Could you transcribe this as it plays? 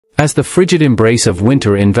As the frigid embrace of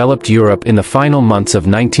winter enveloped Europe in the final months of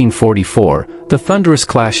 1944, the thunderous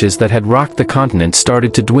clashes that had rocked the continent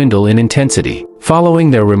started to dwindle in intensity.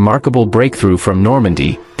 Following their remarkable breakthrough from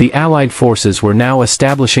Normandy, the Allied forces were now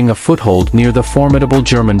establishing a foothold near the formidable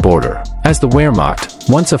German border. As the Wehrmacht,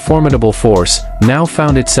 once a formidable force, now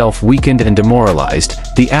found itself weakened and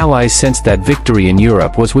demoralized, the Allies sensed that victory in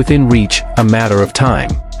Europe was within reach, a matter of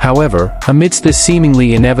time. However, amidst this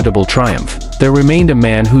seemingly inevitable triumph, there remained a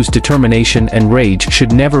man whose determination and rage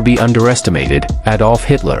should never be underestimated: Adolf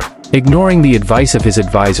Hitler. Ignoring the advice of his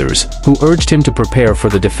advisors, who urged him to prepare for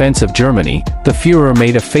the defense of Germany, the Führer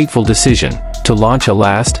made a fateful decision: to launch a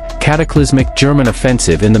last, cataclysmic German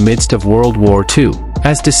offensive in the midst of World War II.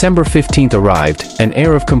 As December 15 arrived, an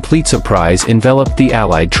air of complete surprise enveloped the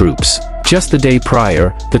Allied troops. Just the day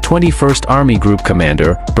prior, the 21st Army Group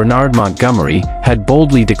commander, Bernard Montgomery, had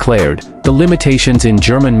boldly declared, "The limitations in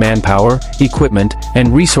German manpower, equipment,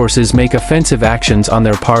 and resources make offensive actions on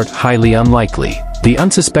their part highly unlikely." The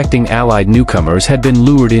unsuspecting Allied newcomers had been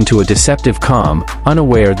lured into a deceptive calm,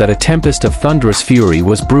 unaware that a tempest of thunderous fury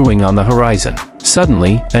was brewing on the horizon.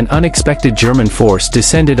 Suddenly, an unexpected German force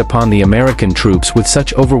descended upon the American troops with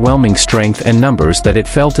such overwhelming strength and numbers that it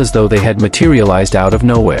felt as though they had materialized out of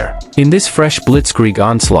nowhere. In this fresh blitzkrieg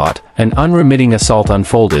onslaught, an unremitting assault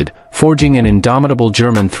unfolded, forging an indomitable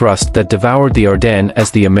German thrust that devoured the Ardennes as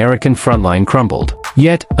the American front line crumbled.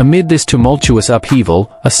 Yet, amid this tumultuous upheaval,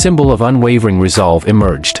 a symbol of unwavering resolve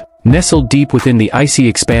emerged. Nestled deep within the icy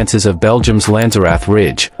expanses of Belgium's Lanzerath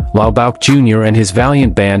Ridge, Lyle Bouck Jr. and his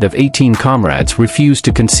valiant band of 18 comrades refused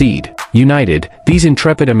to concede. United, these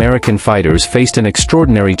intrepid American fighters faced an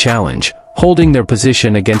extraordinary challenge, holding their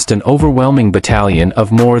position against an overwhelming battalion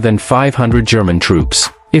of more than 500 German troops.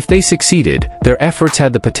 If they succeeded, their efforts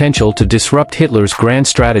had the potential to disrupt Hitler's grand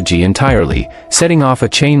strategy entirely, setting off a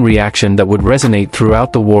chain reaction that would resonate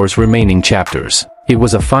throughout the war's remaining chapters. It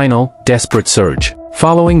was a final, desperate surge.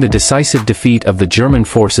 Following the decisive defeat of the German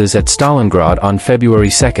forces at Stalingrad on February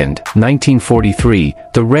 2, 1943,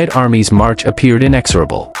 the Red Army's march appeared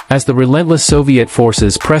inexorable. As the relentless Soviet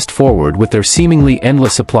forces pressed forward with their seemingly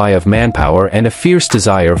endless supply of manpower and a fierce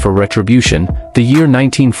desire for retribution, the year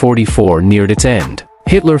 1944 neared its end.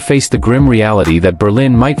 Hitler faced the grim reality that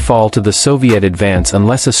Berlin might fall to the Soviet advance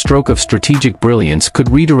unless a stroke of strategic brilliance could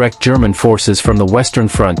redirect German forces from the Western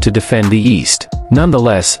Front to defend the East.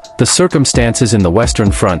 Nonetheless, the circumstances in the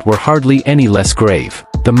Western Front were hardly any less grave.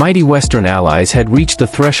 The mighty Western Allies had reached the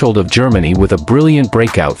threshold of Germany with a brilliant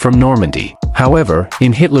breakout from Normandy. However,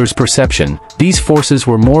 in Hitler's perception, these forces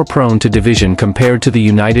were more prone to division compared to the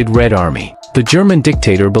United Red Army. The German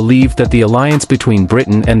dictator believed that the alliance between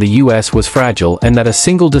Britain and the US was fragile and that a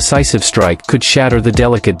single decisive strike could shatter the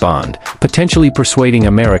delicate bond, potentially persuading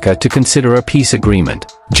America to consider a peace agreement.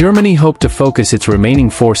 Germany hoped to focus its remaining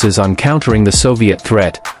forces on countering the Soviet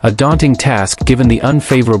threat, a daunting task given the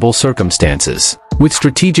unfavorable circumstances. With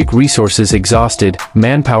strategic resources exhausted,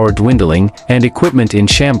 manpower dwindling, and equipment in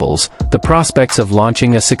shambles, the prospects of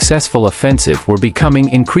launching a successful offensive were becoming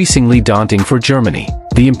increasingly daunting for Germany.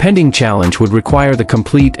 The impending challenge would require the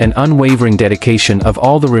complete and unwavering dedication of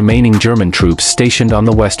all the remaining German troops stationed on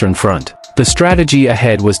the Western Front. The strategy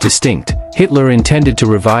ahead was distinct. Hitler intended to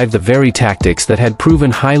revive the very tactics that had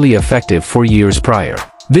proven highly effective for years prior.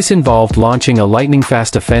 This involved launching a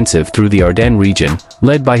lightning-fast offensive through the Ardennes region,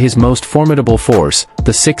 led by his most formidable force,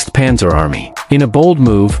 the 6th Panzer Army. In a bold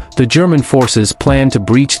move, the German forces planned to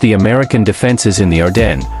breach the American defenses in the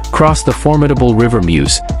Ardennes, cross the formidable River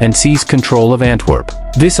Meuse, and seize control of Antwerp.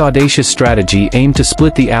 This audacious strategy aimed to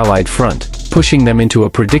split the Allied front, pushing them into a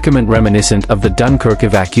predicament reminiscent of the Dunkirk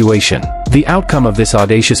evacuation. The outcome of this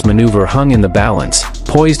audacious maneuver hung in the balance,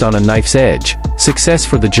 poised on a knife's edge. Success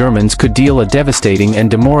for the Germans could deal a devastating and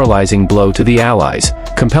demoralizing blow to the Allies,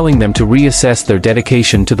 compelling them to reassess their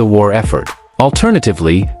dedication to the war effort.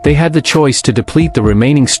 Alternatively, they had the choice to deplete the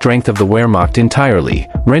remaining strength of the Wehrmacht entirely,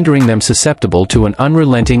 rendering them susceptible to an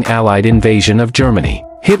unrelenting Allied invasion of Germany.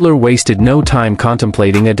 Hitler wasted no time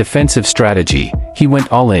contemplating a defensive strategy. He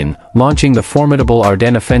went all in, launching the formidable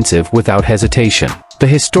Ardennes offensive without hesitation. The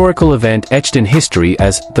historical event etched in history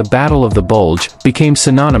as the Battle of the Bulge became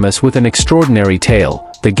synonymous with an extraordinary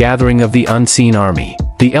tale, the gathering of the unseen army.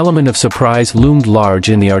 The element of surprise loomed large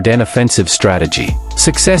in the Ardennes offensive strategy.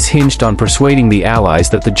 Success hinged on persuading the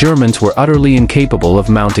Allies that the Germans were utterly incapable of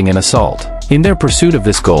mounting an assault. In their pursuit of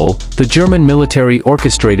this goal, the German military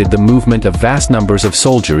orchestrated the movement of vast numbers of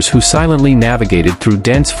soldiers who silently navigated through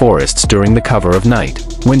dense forests during the cover of night.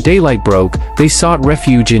 When daylight broke, they sought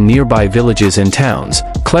refuge in nearby villages and towns,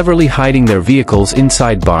 cleverly hiding their vehicles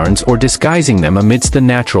inside barns or disguising them amidst the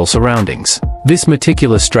natural surroundings. This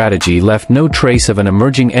meticulous strategy left no trace of an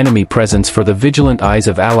emerging enemy presence for the vigilant eyes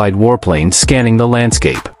of Allied warplanes scanning the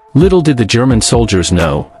landscape. Little did the German soldiers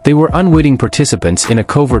know, they were unwitting participants in a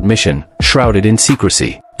covert mission, shrouded in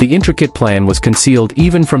secrecy. The intricate plan was concealed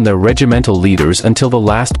even from their regimental leaders until the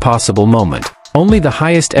last possible moment. Only the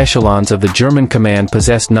highest echelons of the German command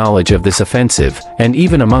possessed knowledge of this offensive, and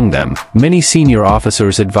even among them, many senior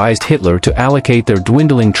officers advised Hitler to allocate their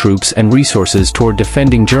dwindling troops and resources toward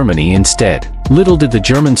defending Germany instead. Little did the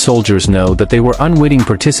German soldiers know that they were unwitting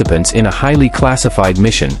participants in a highly classified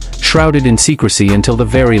mission, shrouded in secrecy until the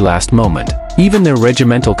very last moment. Even their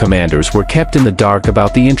regimental commanders were kept in the dark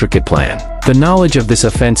about the intricate plan. The knowledge of this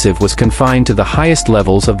offensive was confined to the highest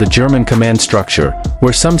levels of the German command structure,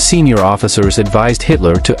 where some senior officers advised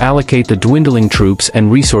Hitler to allocate the dwindling troops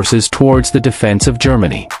and resources towards the defense of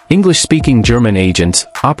Germany. English-speaking German agents,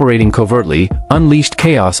 operating covertly, unleashed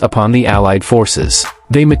chaos upon the Allied forces.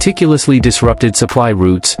 They meticulously disrupted supply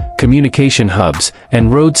routes, communication hubs,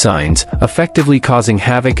 and road signs, effectively causing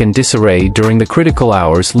havoc and disarray during the critical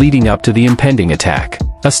hours leading up to the impending attack.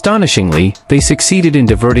 Astonishingly, they succeeded in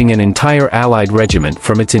diverting an entire Allied regiment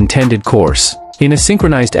from its intended course. In a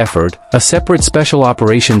synchronized effort, a separate special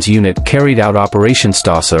operations unit carried out Operation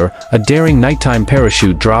Stasser, a daring nighttime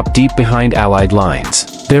parachute drop deep behind Allied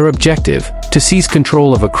lines. Their objective: to seize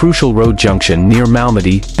control of a crucial road junction near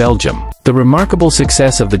Malmedy, Belgium. The remarkable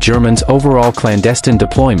success of the Germans' overall clandestine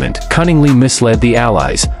deployment cunningly misled the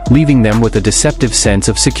Allies, leaving them with a deceptive sense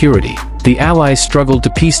of security. The Allies struggled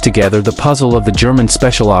to piece together the puzzle of the German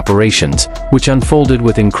special operations, which unfolded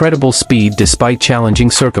with incredible speed despite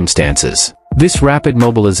challenging circumstances. This rapid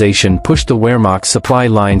mobilization pushed the Wehrmacht's supply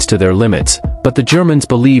lines to their limits, but the Germans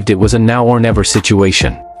believed it was a now-or-never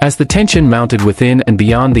situation. As the tension mounted within and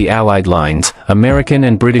beyond the Allied lines, American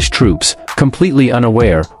and British troops, completely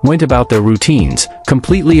unaware, went about their routines,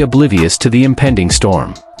 completely oblivious to the impending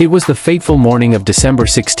storm. It was the fateful morning of December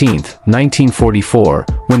 16, 1944,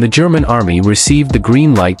 when the German army received the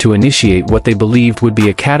green light to initiate what they believed would be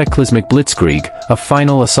a cataclysmic blitzkrieg, a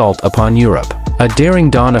final assault upon Europe. A daring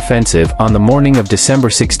dawn offensive on the morning of December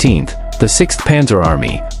 16, the 6th Panzer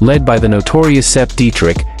Army, led by the notorious Sepp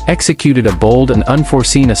Dietrich, executed a bold and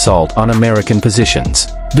unforeseen assault on American positions.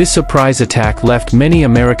 This surprise attack left many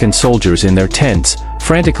American soldiers in their tents,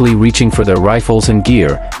 frantically reaching for their rifles and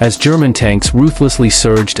gear, as German tanks ruthlessly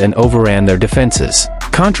surged and overran their defenses.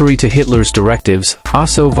 Contrary to Hitler's directives,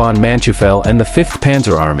 Otto von Manteufel and the 5th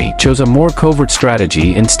Panzer Army chose a more covert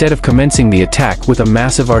strategy instead of commencing the attack with a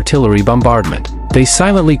massive artillery bombardment. They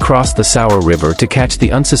silently crossed the Sauer River to catch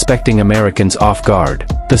the unsuspecting Americans off guard.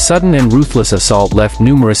 The sudden and ruthless assault left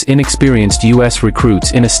numerous inexperienced U.S.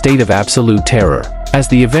 recruits in a state of absolute terror. As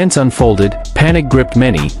the events unfolded, panic gripped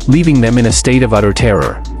many, leaving them in a state of utter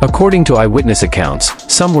terror. According to eyewitness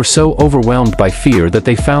accounts, some were so overwhelmed by fear that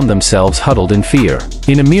they found themselves huddled in fear.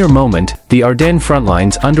 In a mere moment, the Ardennes front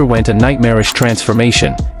lines underwent a nightmarish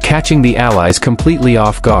transformation, catching the Allies completely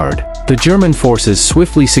off guard. The German forces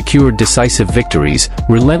swiftly secured decisive victories,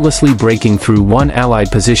 relentlessly breaking through one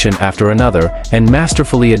Allied position after another, and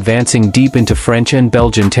masterfully advancing deep into French and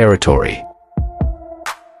Belgian territory.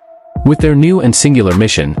 With their new and singular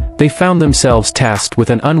mission, they found themselves tasked with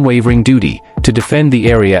an unwavering duty, to defend the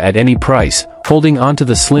area at any price, holding onto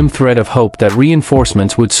the slim thread of hope that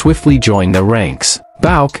reinforcements would swiftly join their ranks.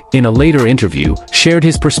 Bouck, in a later interview, shared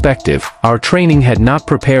his perspective: "Our training had not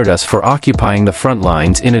prepared us for occupying the front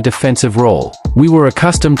lines in a defensive role. We were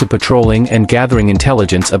accustomed to patrolling and gathering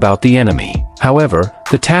intelligence about the enemy. However,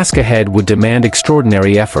 the task ahead would demand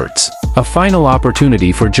extraordinary efforts." A final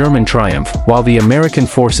opportunity for German triumph, while the American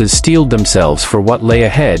forces steeled themselves for what lay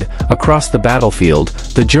ahead. Across the battlefield,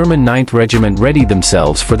 the German 9th Regiment readied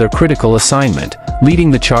themselves for their critical assignment,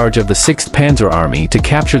 leading the charge of the 6th Panzer Army to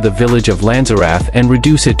capture the village of Lanzerath and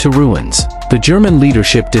reduce it to ruins. The German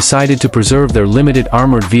leadership decided to preserve their limited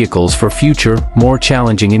armored vehicles for future, more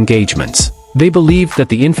challenging engagements. They believed that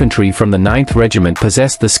the infantry from the 9th Regiment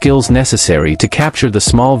possessed the skills necessary to capture the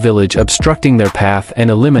small village obstructing their path and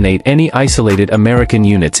eliminate any isolated American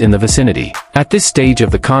units in the vicinity. At this stage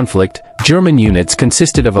of the conflict, German units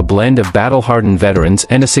consisted of a blend of battle-hardened veterans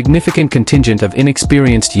and a significant contingent of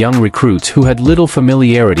inexperienced young recruits who had little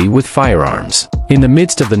familiarity with firearms. In the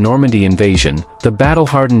midst of the Normandy invasion, the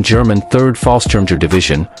battle-hardened German 3rd Fallschirmjäger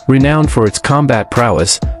Division, renowned for its combat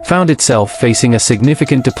prowess, found itself facing a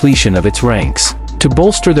significant depletion of its ranks. To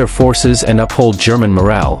bolster their forces and uphold German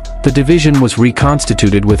morale, the division was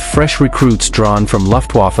reconstituted with fresh recruits drawn from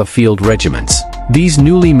Luftwaffe field regiments. These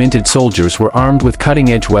newly minted soldiers were armed with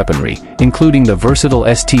cutting-edge weaponry, including the versatile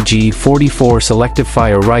STG-44 selective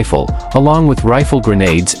fire rifle, along with rifle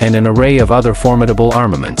grenades and an array of other formidable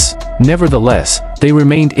armaments. Nevertheless, they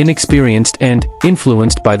remained inexperienced and,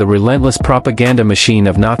 influenced by the relentless propaganda machine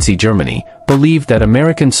of Nazi Germany, believed that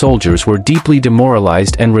American soldiers were deeply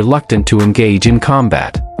demoralized and reluctant to engage in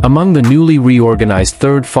combat. Among the newly reorganized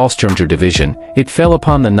 3rd Fallschirmjäger Division, it fell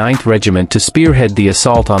upon the 9th Regiment to spearhead the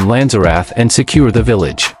assault on Lanzerath and secure the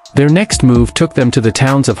village. Their next move took them to the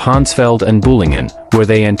towns of Hansfeld and Bullingen, where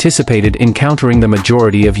they anticipated encountering the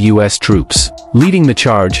majority of U.S. troops. Leading the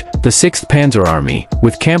charge, the 6th Panzer Army,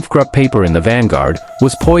 with Kampfgruppe paper in the vanguard,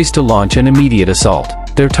 was poised to launch an immediate assault.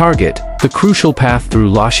 Their target, the crucial path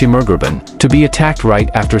through Lochimmergraben, to be attacked right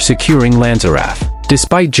after securing Lanzerath.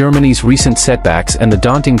 Despite Germany's recent setbacks and the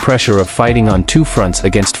daunting pressure of fighting on 2 fronts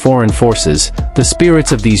against foreign forces, the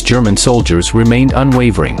spirits of these German soldiers remained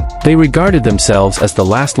unwavering. They regarded themselves as the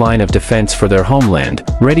last line of defense for their homeland,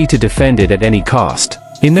 ready to defend it at any cost.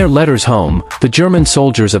 In their letters home, the German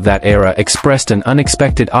soldiers of that era expressed an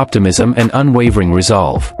unexpected optimism and unwavering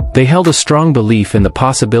resolve. They held a strong belief in the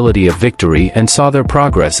possibility of victory and saw their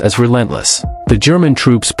progress as relentless. The German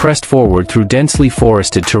troops pressed forward through densely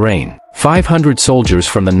forested terrain. 500 soldiers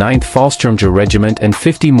from the 9th Fallschirmjäger Regiment and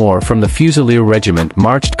 50 more from the Fusilier Regiment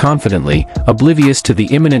marched confidently, oblivious to the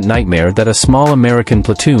imminent nightmare that a small American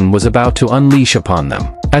platoon was about to unleash upon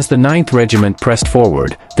them. As the 9th Regiment pressed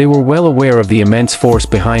forward, they were well aware of the immense force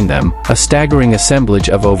behind them, a staggering assemblage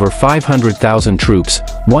of over 500,000 troops,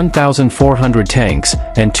 1,400 tanks,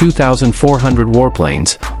 and 2,400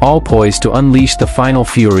 warplanes, all poised to unleash the final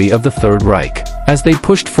fury of the Third Reich. As they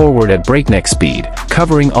pushed forward at breakneck speed,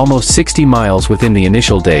 covering almost 60 miles within the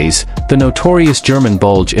initial days, the notorious German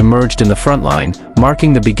Bulge emerged in the front line,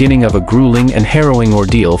 marking the beginning of a grueling and harrowing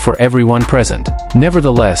ordeal for everyone present.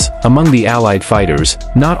 Nevertheless, among the Allied fighters,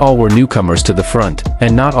 not all were newcomers to the front,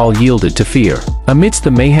 and not all yielded to fear. Amidst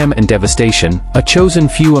the mayhem and devastation, a chosen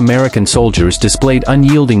few American soldiers displayed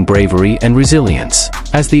unyielding bravery and resilience.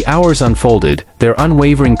 As the hours unfolded, their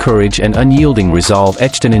unwavering courage and unyielding resolve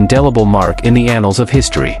etched an indelible mark in the annals of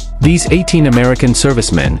history. These 18 American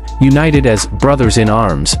servicemen, united as brothers in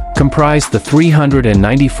arms, comprised the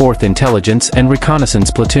 394th Intelligence and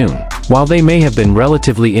Reconnaissance Platoon. While they may have been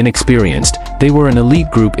relatively inexperienced, they were an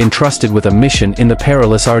elite group entrusted with a mission in the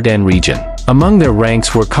perilous Ardennes region. Among their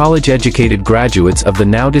ranks were college-educated graduates of the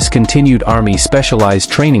now discontinued Army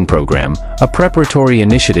Specialized Training Program, a preparatory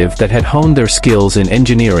initiative that had honed their skills in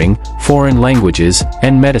engineering, foreign languages,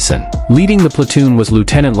 and medicine. Leading the platoon was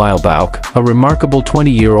Lieutenant Lyle Bouck, a remarkable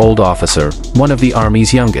 20-year-old officer, one of the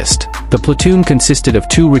Army's youngest. The platoon consisted of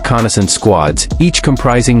 2 reconnaissance squads, each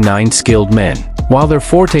comprising 9 skilled men. While their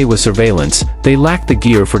forte was surveillance, they lacked the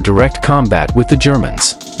gear for direct combat with the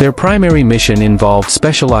Germans. Their primary mission involved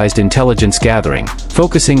specialized intelligence gathering,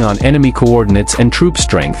 focusing on enemy coordinates and troop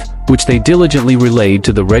strength, which they diligently relayed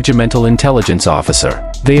to the regimental intelligence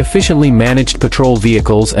officer. They efficiently managed patrol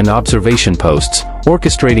vehicles and observation posts,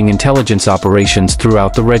 orchestrating intelligence operations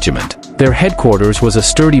throughout the regiment. Their headquarters was a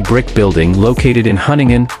sturdy brick building located in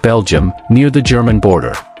Hunningen, Belgium, near the German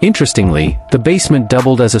border. Interestingly, the basement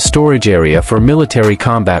doubled as a storage area for military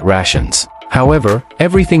combat rations. However,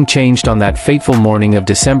 everything changed on that fateful morning of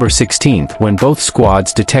December 16th when both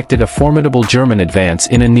squads detected a formidable German advance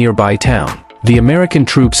in a nearby town. The American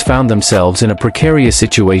troops found themselves in a precarious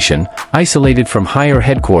situation, isolated from higher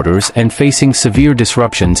headquarters and facing severe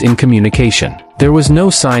disruptions in communication. There was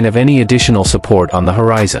no sign of any additional support on the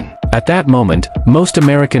horizon. At that moment, most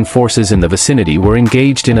American forces in the vicinity were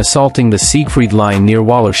engaged in assaulting the Siegfried Line near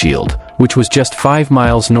Wallerschild, which was just 5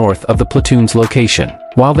 miles north of the platoon's location.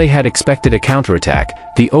 While they had expected a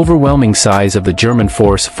counterattack, the overwhelming size of the German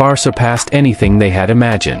force far surpassed anything they had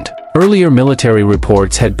imagined. Earlier military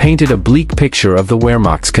reports had painted a bleak picture of the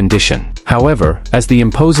Wehrmacht's condition. However, as the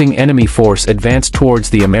imposing enemy force advanced towards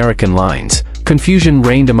the American lines, confusion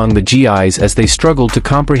reigned among the GIs as they struggled to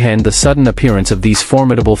comprehend the sudden appearance of these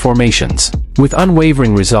formidable formations. With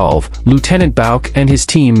unwavering resolve, Lieutenant Bouck and his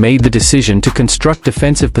team made the decision to construct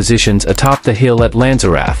defensive positions atop the hill at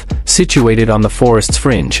Lanzerath, situated on the forest's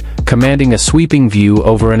fringe, commanding a sweeping view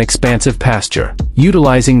over an expansive pasture.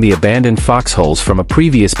 Utilizing the abandoned foxholes from a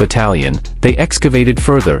previous battalion, they excavated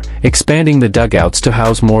further, expanding the dugouts to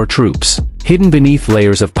house more troops. Hidden beneath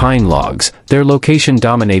layers of pine logs, their location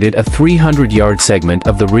dominated a 300-yard segment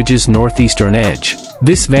of the ridge's northeastern edge.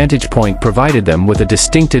 This vantage point provided them with a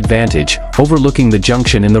distinct advantage, overlooking the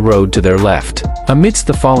junction in the road to their left. Amidst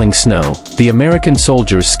the falling snow, the American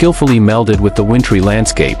soldiers skillfully melded with the wintry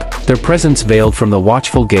landscape, their presence veiled from the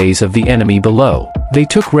watchful gaze of the enemy below. They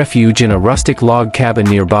took refuge in a rustic log cabin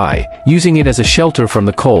nearby, using it as a shelter from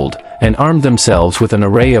the cold, and armed themselves with an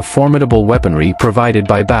array of formidable weaponry provided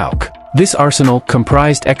by Bouck. This arsenal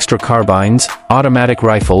comprised extra carbines, automatic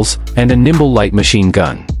rifles, and a nimble light machine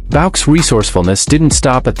gun. Bouck's resourcefulness didn't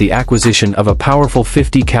stop at the acquisition of a powerful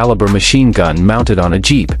 50 caliber machine gun mounted on a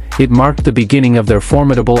jeep. It marked the beginning of their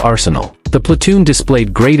formidable arsenal. The platoon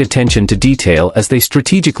displayed great attention to detail as they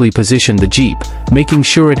strategically positioned the jeep, making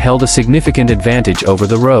sure it held a significant advantage over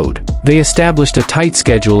the road. They established a tight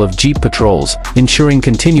schedule of jeep patrols, ensuring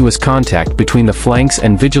continuous contact between the flanks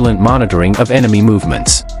and vigilant monitoring of enemy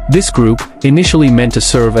movements. This group, initially meant to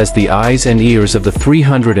serve as the eyes and ears of the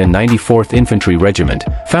 394th Infantry Regiment,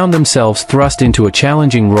 found themselves thrust into a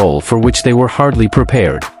challenging role for which they were hardly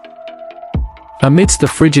prepared. Amidst the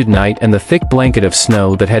frigid night and the thick blanket of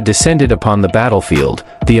snow that had descended upon the battlefield,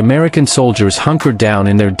 the American soldiers hunkered down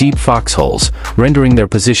in their deep foxholes, rendering their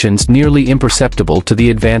positions nearly imperceptible to the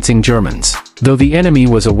advancing Germans. Though the enemy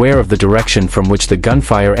was aware of the direction from which the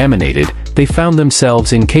gunfire emanated, they found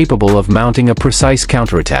themselves incapable of mounting a precise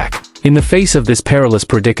counterattack. In the face of this perilous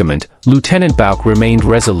predicament, Lieutenant Bouck remained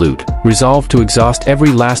resolute, resolved to exhaust every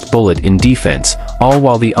last bullet in defense, all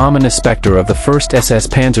while the ominous specter of the 1st SS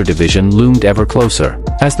Panzer Division loomed ever closer.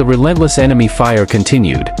 As the relentless enemy fire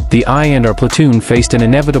continued, the I and our platoon faced an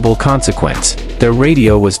inevitable consequence. Their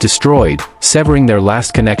radio was destroyed, severing their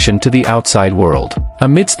last connection to the outside world.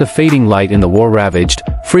 Amidst the fading light in the war-ravaged,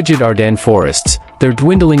 frigid Ardennes forests, their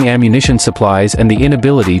dwindling ammunition supplies and the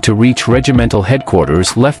inability to reach regimental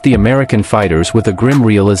headquarters left the American fighters with a grim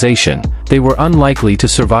realization: they were unlikely to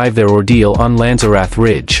survive their ordeal on Lanzerath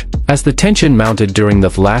Ridge. As the tension mounted during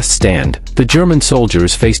the last stand, the German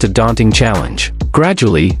soldiers faced a daunting challenge.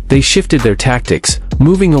 Gradually, they shifted their tactics,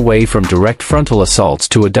 moving away from direct frontal assaults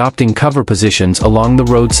to adopting cover positions along the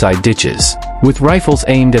roadside ditches. With rifles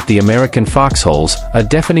aimed at the American foxholes, a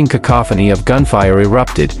deafening cacophony of gunfire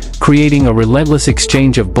erupted, creating a relentless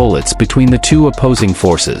exchange of bullets between the two opposing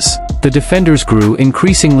forces. The defenders grew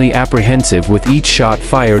increasingly apprehensive with each shot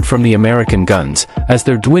fired from the American guns, as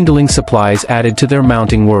their dwindling supplies added to their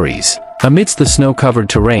mounting worries. Amidst the snow-covered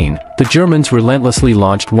terrain, the Germans relentlessly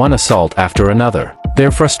launched one assault after another.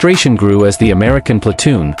 Their frustration grew as the American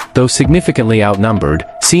platoon, though significantly outnumbered,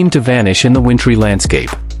 seemed to vanish in the wintry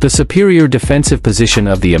landscape. The superior defensive position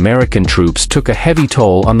of the American troops took a heavy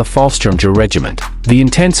toll on the Fallschirmjäger regiment. The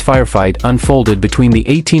intense firefight unfolded between the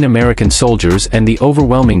 18 American soldiers and the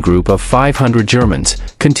overwhelming group of 500 Germans,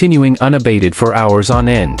 continuing unabated for hours on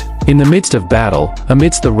end. In the midst of battle,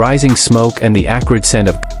 amidst the rising smoke and the acrid scent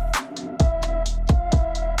of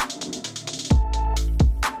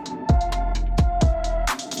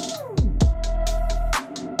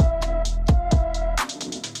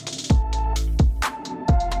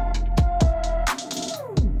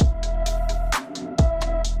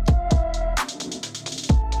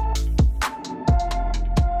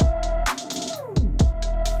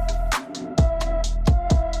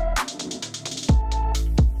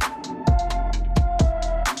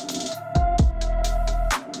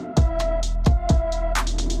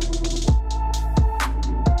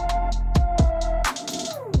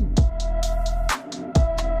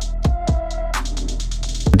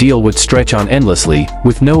deal would stretch on endlessly,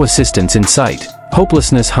 with no assistance in sight.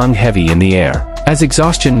 Hopelessness hung heavy in the air. As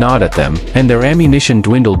exhaustion gnawed at them, and their ammunition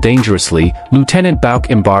dwindled dangerously, Lieutenant Bouck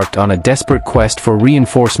embarked on a desperate quest for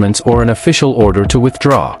reinforcements or an official order to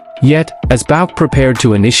withdraw. Yet, as Bouck prepared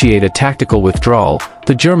to initiate a tactical withdrawal,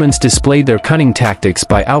 the Germans displayed their cunning tactics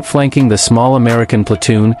by outflanking the small American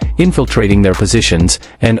platoon, infiltrating their positions,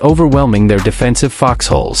 and overwhelming their defensive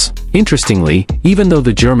foxholes. Interestingly, even though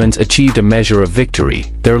the Germans achieved a measure of victory,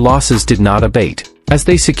 their losses did not abate. As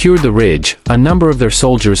they secured the ridge, a number of their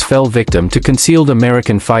soldiers fell victim to concealed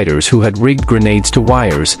American fighters who had rigged grenades to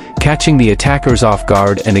wires, catching the attackers off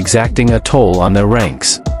guard and exacting a toll on their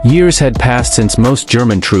ranks. Years had passed since most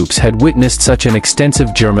German troops had witnessed such an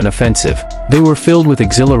extensive German offensive. They were filled with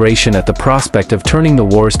exhilaration at the prospect of turning the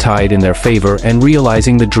war's tide in their favor and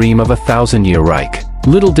realizing the dream of a 1,000-year Reich.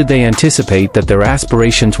 Little did they anticipate that their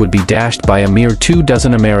aspirations would be dashed by a mere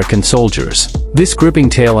 24 American soldiers. This gripping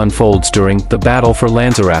tale unfolds during the Battle for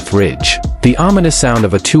Lanzerath Ridge. The ominous sound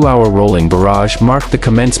of a 2-hour rolling barrage marked the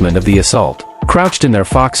commencement of the assault. Crouched in their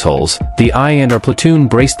foxholes, the I and our platoon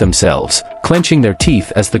braced themselves, clenching their teeth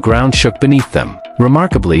as the ground shook beneath them.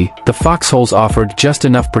 Remarkably, the foxholes offered just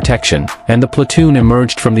enough protection, and the platoon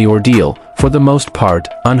emerged from the ordeal, for the most part,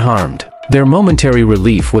 unharmed. Their momentary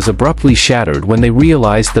relief was abruptly shattered when they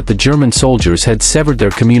realized that the German soldiers had severed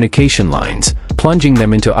their communication lines, plunging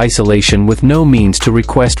them into isolation with no means to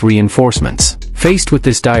request reinforcements. Faced with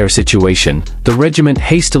this dire situation, the regiment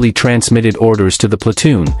hastily transmitted orders to the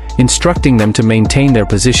platoon, instructing them to maintain their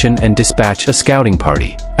position and dispatch a scouting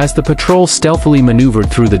party. As the patrol stealthily maneuvered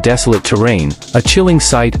through the desolate terrain, a chilling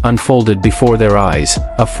sight unfolded before their eyes.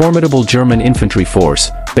 A formidable German infantry force,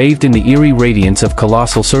 bathed in the eerie radiance of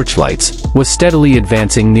colossal searchlights, was steadily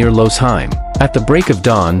advancing near Losheim. At the break of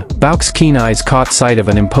dawn, Bouck's keen eyes caught sight of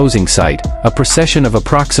an imposing sight, a procession of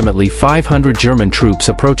approximately 500 German troops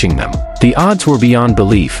approaching them. The odds were beyond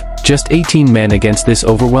belief, just 18 men against this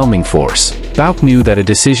overwhelming force. Bouck knew that a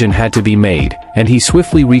decision had to be made, and he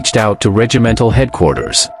swiftly reached out to regimental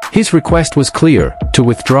headquarters. His request was clear: to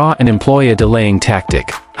withdraw and employ a delaying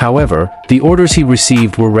tactic. However, the orders he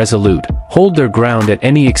received were resolute: hold their ground at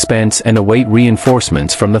any expense and await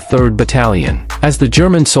reinforcements from the 3rd Battalion. As the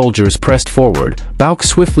German soldiers pressed forward, Bouck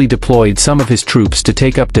swiftly deployed some of his troops to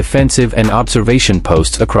take up defensive and observation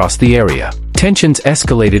posts across the area. Tensions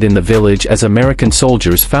escalated in the village as American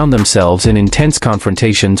soldiers found themselves in intense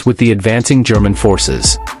confrontations with the advancing German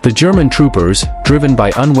forces. The German troopers, driven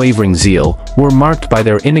by unwavering zeal, were marked by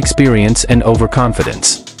their inexperience and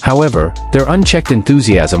overconfidence. However, their unchecked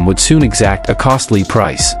enthusiasm would soon exact a costly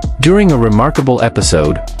price. During a remarkable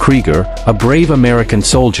episode, Krieger, a brave American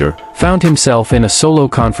soldier, found himself in a solo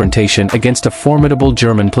confrontation against a formidable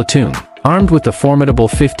German platoon. Armed with the formidable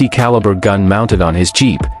 .50 caliber gun mounted on his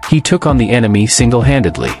jeep, he took on the enemy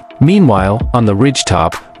single-handedly. Meanwhile, on the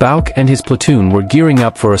ridgetop, Bouck and his platoon were gearing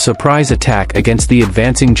up for a surprise attack against the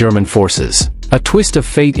advancing German forces. A twist of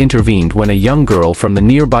fate intervened when a young girl from the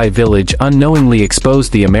nearby village unknowingly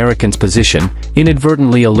exposed the Americans' position,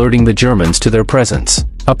 inadvertently alerting the Germans to their presence.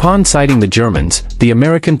 Upon sighting the Germans, the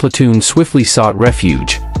American platoon swiftly sought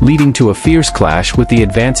refuge, leading to a fierce clash with the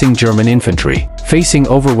advancing German infantry. Facing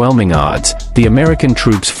overwhelming odds, the American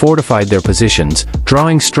troops fortified their positions,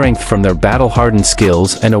 drawing strength from their battle-hardened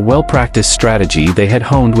skills and a well-practiced strategy they had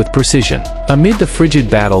honed with precision. Amid the frigid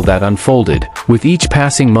battle that unfolded, with each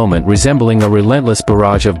passing moment resembling a relentless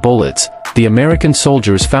barrage of bullets, the American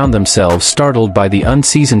soldiers found themselves startled by the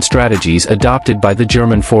unseasoned strategies adopted by the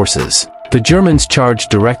German forces. The Germans charged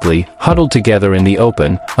directly, huddled together in the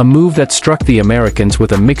open, a move that struck the Americans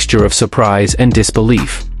with a mixture of surprise and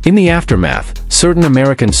disbelief. In the aftermath, certain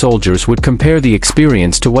American soldiers would compare the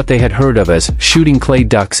experience to what they had heard of as shooting clay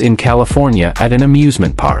ducks in California at an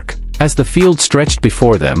amusement park. As the field stretched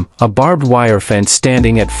before them, a barbed wire fence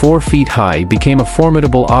standing at 4 feet high became a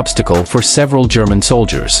formidable obstacle for several German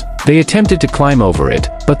soldiers. They attempted to climb over it,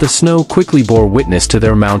 but the snow quickly bore witness to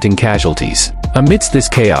their mounting casualties. Amidst this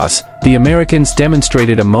chaos, the Americans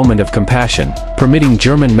demonstrated a moment of compassion, permitting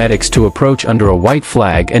German medics to approach under a white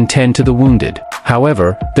flag and tend to the wounded.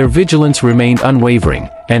 However, their vigilance remained unwavering,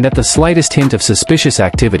 and at the slightest hint of suspicious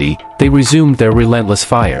activity, they resumed their relentless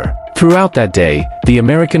fire. Throughout that day, the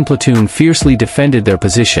American platoon fiercely defended their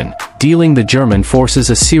position, dealing the German forces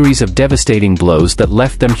a series of devastating blows that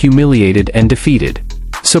left them humiliated and defeated.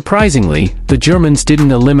 Surprisingly, the Germans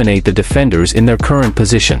didn't eliminate the defenders in their current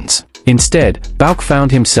positions. Instead, Bouck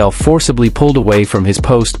found himself forcibly pulled away from his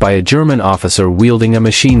post by a German officer wielding a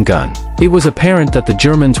machine gun. It was apparent that the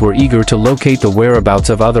Germans were eager to locate the whereabouts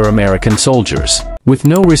of other American soldiers. With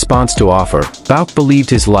no response to offer, Bouck believed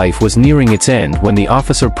his life was nearing its end when the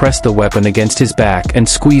officer pressed the weapon against his back and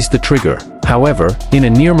squeezed the trigger. However, in a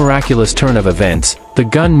near-miraculous turn of events, the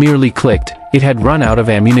gun merely clicked. It had run out of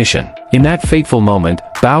ammunition. In that fateful moment,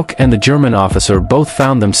 Bouck and the German officer both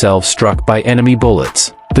found themselves struck by enemy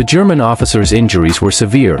bullets. The German officer's injuries were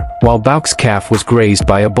severe, while Bouck's calf was grazed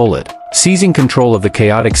by a bullet. Seizing control of the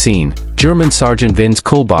chaotic scene, German Sergeant Vince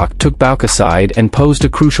Kuhlbach took Bouck aside and posed a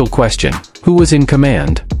crucial question: who was in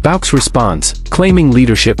command? Bouck's response, claiming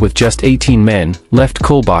leadership with just 18 men, left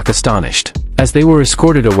Kuhlbach astonished. As they were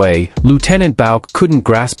escorted away, Lieutenant Bouck couldn't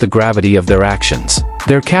grasp the gravity of their actions.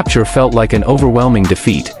 Their capture felt like an overwhelming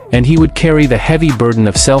defeat, and he would carry the heavy burden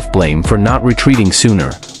of self-blame for not retreating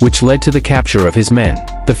sooner, which led to the capture of his men.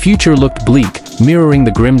 The future looked bleak, mirroring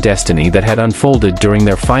the grim destiny that had unfolded during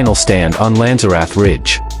their final stand on Lanzerath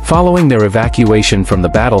Ridge. Following their evacuation from the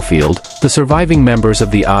battlefield, the surviving members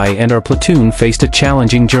of the I and R platoon faced a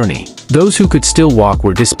challenging journey. Those who could still walk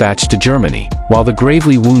were dispatched to Germany, while the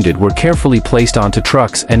gravely wounded were carefully placed onto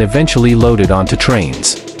trucks and eventually loaded onto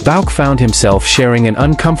trains. Bouck found himself sharing an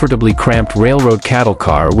uncomfortably cramped railroad cattle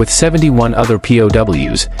car with 71 other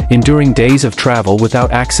POWs, enduring days of travel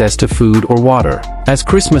without access to food or water. As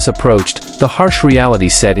Christmas approached, the harsh reality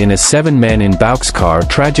set in as 7 men in Bouck's car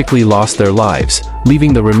tragically lost their lives,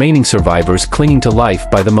 leaving the remaining survivors clinging to life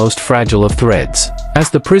by the most fragile of threads. As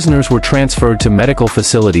the prisoners were transferred to medical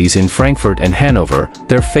facilities in Frankfurt and Hanover,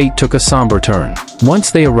 their fate took a somber turn.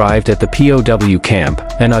 Once they arrived at the POW camp,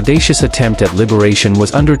 an audacious attempt at liberation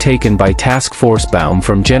was undertaken by Task Force Baum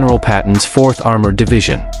from General Patton's 4th Armored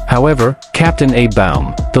Division. However, Captain A.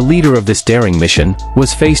 Baum, the leader of this daring mission,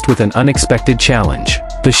 was faced with an unexpected challenge.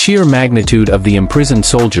 The sheer magnitude of the imprisoned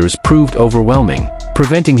soldiers proved overwhelming,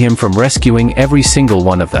 preventing him from rescuing every single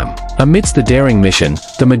one of them. Amidst the daring mission,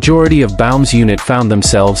 the majority of Baum's unit found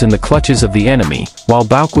themselves in the clutches of the enemy, while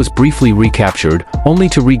Bouck was briefly recaptured, only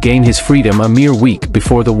to regain his freedom a mere week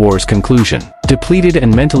before the war's conclusion. Depleted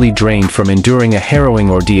and mentally drained from enduring a harrowing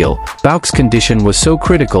ordeal, Bouck's condition was so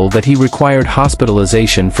critical that he required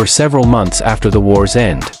hospitalization for several months after the war's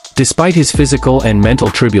end. Despite his physical and mental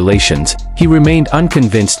tribulations, he remained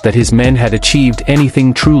unconvinced that his men had achieved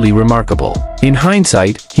anything truly remarkable. In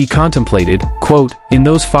hindsight, he contemplated, quote, "In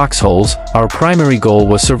those foxholes, our primary goal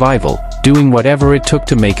was survival, doing whatever it took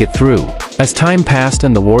to make it through." As time passed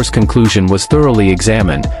and the war's conclusion was thoroughly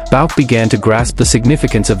examined, Bouck began to grasp the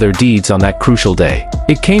significance of their deeds on that crucial day.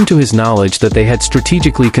 It came to his knowledge that they had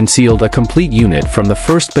strategically concealed a complete unit from the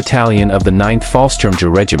 1st Battalion of the 9th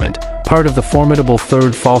Fallschirmjäger Regiment, part of the formidable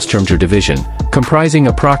 3rd Fallschirmjäger Division, comprising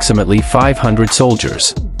approximately 500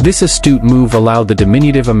 soldiers. This astute move allowed the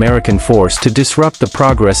diminutive American force to disrupt the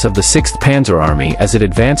progress of the 6th Panzer Army as it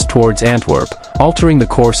advanced towards Antwerp, altering the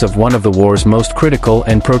course of one of the war's most critical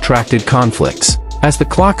and protracted conflicts. As the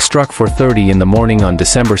clock struck 4:30 in the morning on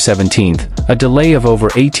December 17th, a delay of over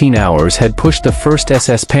 18 hours had pushed the 1st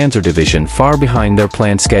SS Panzer Division far behind their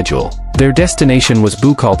planned schedule. Their destination was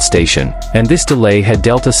Buchholz Station, and this delay had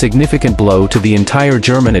dealt a significant blow to the entire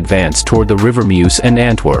German advance toward the River Meuse and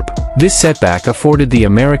Antwerp. This setback afforded the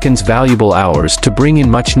Americans valuable hours to bring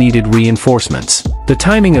in much-needed reinforcements. The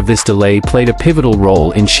timing of this delay played a pivotal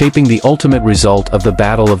role in shaping the ultimate result of the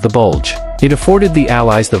Battle of the Bulge. It afforded the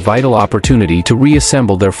Allies the vital opportunity to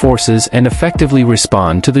reassemble their forces and effectively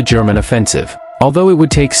respond to the German offensive. Although it would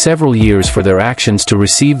take several years for their actions to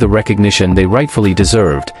receive the recognition they rightfully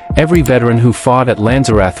deserved, every veteran who fought at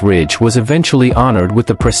Lanzerath Ridge was eventually honored with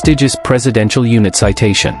the prestigious Presidential Unit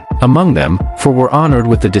Citation. Among them, 4 were honored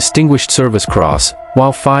with the Distinguished Service Cross,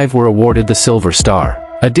 while 5 were awarded the Silver Star.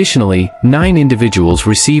 Additionally, 9 individuals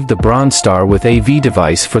received the Bronze Star with AV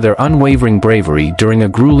device for their unwavering bravery during a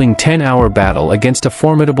grueling 10-hour battle against a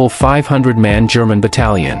formidable 500-man German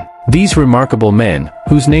battalion. These remarkable men,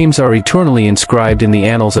 whose names are eternally inscribed in the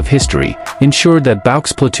annals of history, ensured that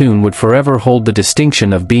Bouck's platoon would forever hold the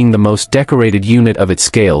distinction of being the most decorated unit of its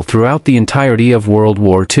scale throughout the entirety of World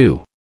War II.